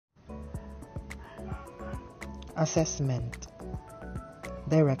Assessment.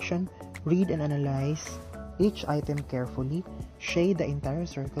 Direction: read and analyze each item carefully. Shade the entire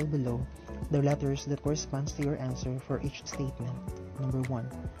circle below the letters that corresponds to your answer for each statement. Number 1.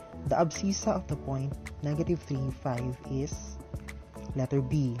 The abscissa of the point -3, 5 is letter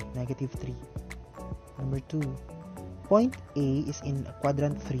B, -3. Number 2. Point A is in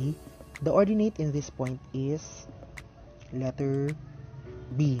quadrant 3. The ordinate in this point is letter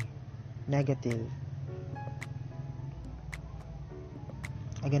B, negative.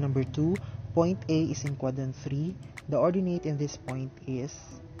 Again, number 2. Point A is in quadrant 3. The ordinate in this point is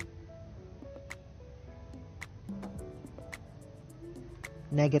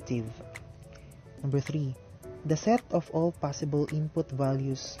negative. Number 3. The set of all possible input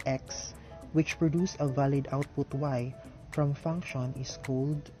values x which produce a valid output y from function is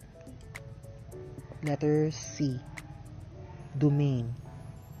called letter C, domain.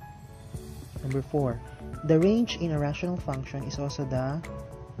 Number 4. The range in a rational function is also the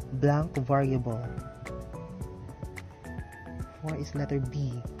blank variable. 4 is letter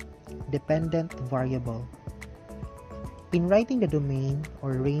B, dependent variable. In writing the domain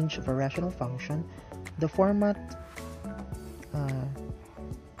or range of a rational function, the format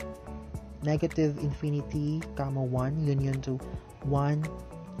negative infinity, comma 1, union to 1,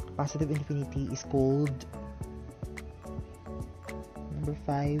 positive infinity is called, number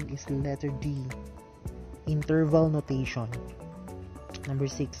 5 is letter D, interval notation. Number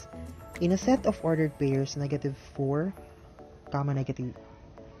 6. In a set of ordered pairs, -4, comma negative.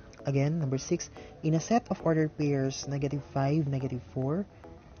 Again, number 6. In a set of ordered pairs, -5, -4,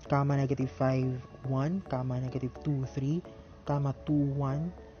 comma -5, 1, comma -2, 3, comma 2, 1,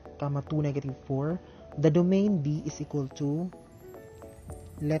 comma 2, -4, the domain D is equal to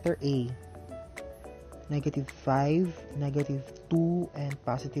letter A, -5, -2, and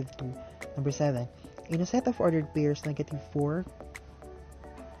 +2. Number 7. In a set of ordered pairs, -4,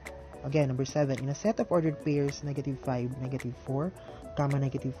 again, number 7. In a set of ordered pairs, -5, -4, comma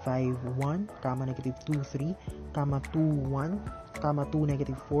 -5, 1, comma -2, 3, comma 2, 1, comma 2,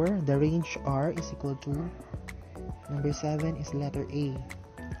 -4, the range R is equal to, number 7 is letter A.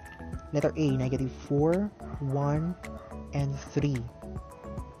 Letter A, -4, 1, and 3.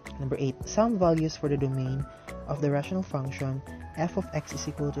 Number 8. Some values for the domain of the rational function f of x is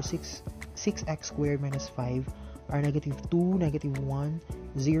equal to 6x squared minus 5 are -2, -1,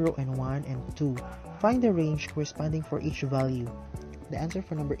 0, and 1, and 2. Find the range corresponding for each value. The answer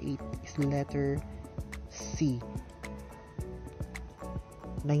for number 8 is letter C.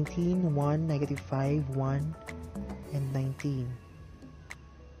 19, 1, -5, 1, and 19.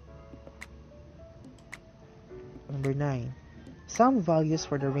 Number 9. Some values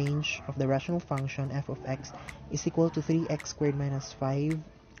for the range of the rational function f of x is equal to 3x squared minus 5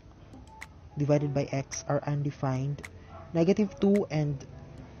 divided by x are undefined. -2 and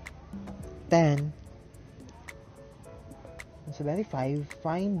 10 and 75.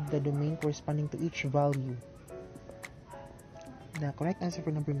 Find the domain corresponding to each value. The correct answer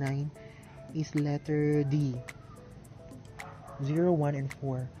for number 9 is letter D, 0, 1, and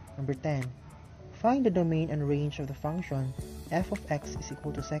 4. Number 10. Find the domain and range of the function f of x is equal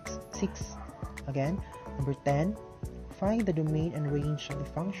to 6. Again, number 10. Find the domain and range of the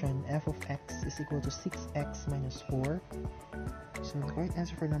function f of x is equal to 6x minus 4. So the correct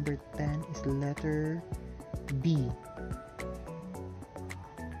answer for number 10 is letter B.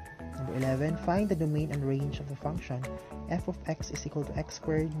 Number 11. Find the domain and range of the function f of x is equal to x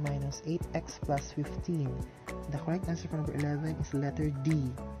squared minus 8x plus 15. The correct answer for number 11 is letter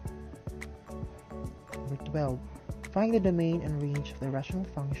D. Number 12. Find the domain and range of the rational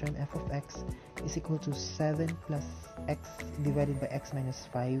function f of x is equal to 7 plus x divided by x minus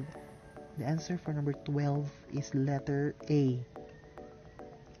 5. The answer for number 12 is letter A.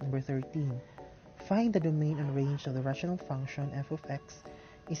 Number 13. Find the domain and range of the rational function f of x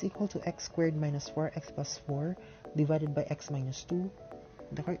is equal to x squared minus 4x plus 4 divided by x minus 2.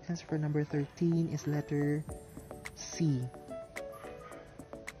 The correct answer for number 13 is letter C.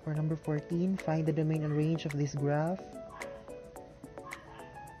 For number 14, find the domain and range of this graph.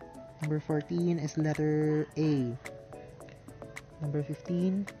 Number 14 is letter A. Number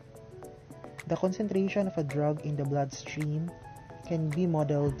 15, the concentration of a drug in the bloodstream can be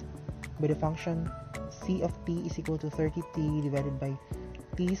modeled by the function C of t is equal to 30t divided by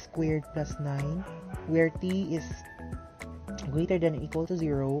t squared plus 9, where t is greater than or equal to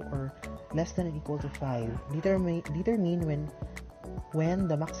 0 or less than or equal to 5. Determine when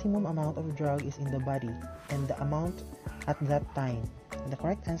the maximum amount of drug is in the body and the amount at that time. The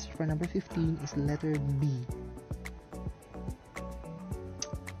correct answer for number 15 is letter B.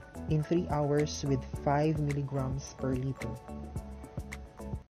 in 3 hours with 5 milligrams per liter.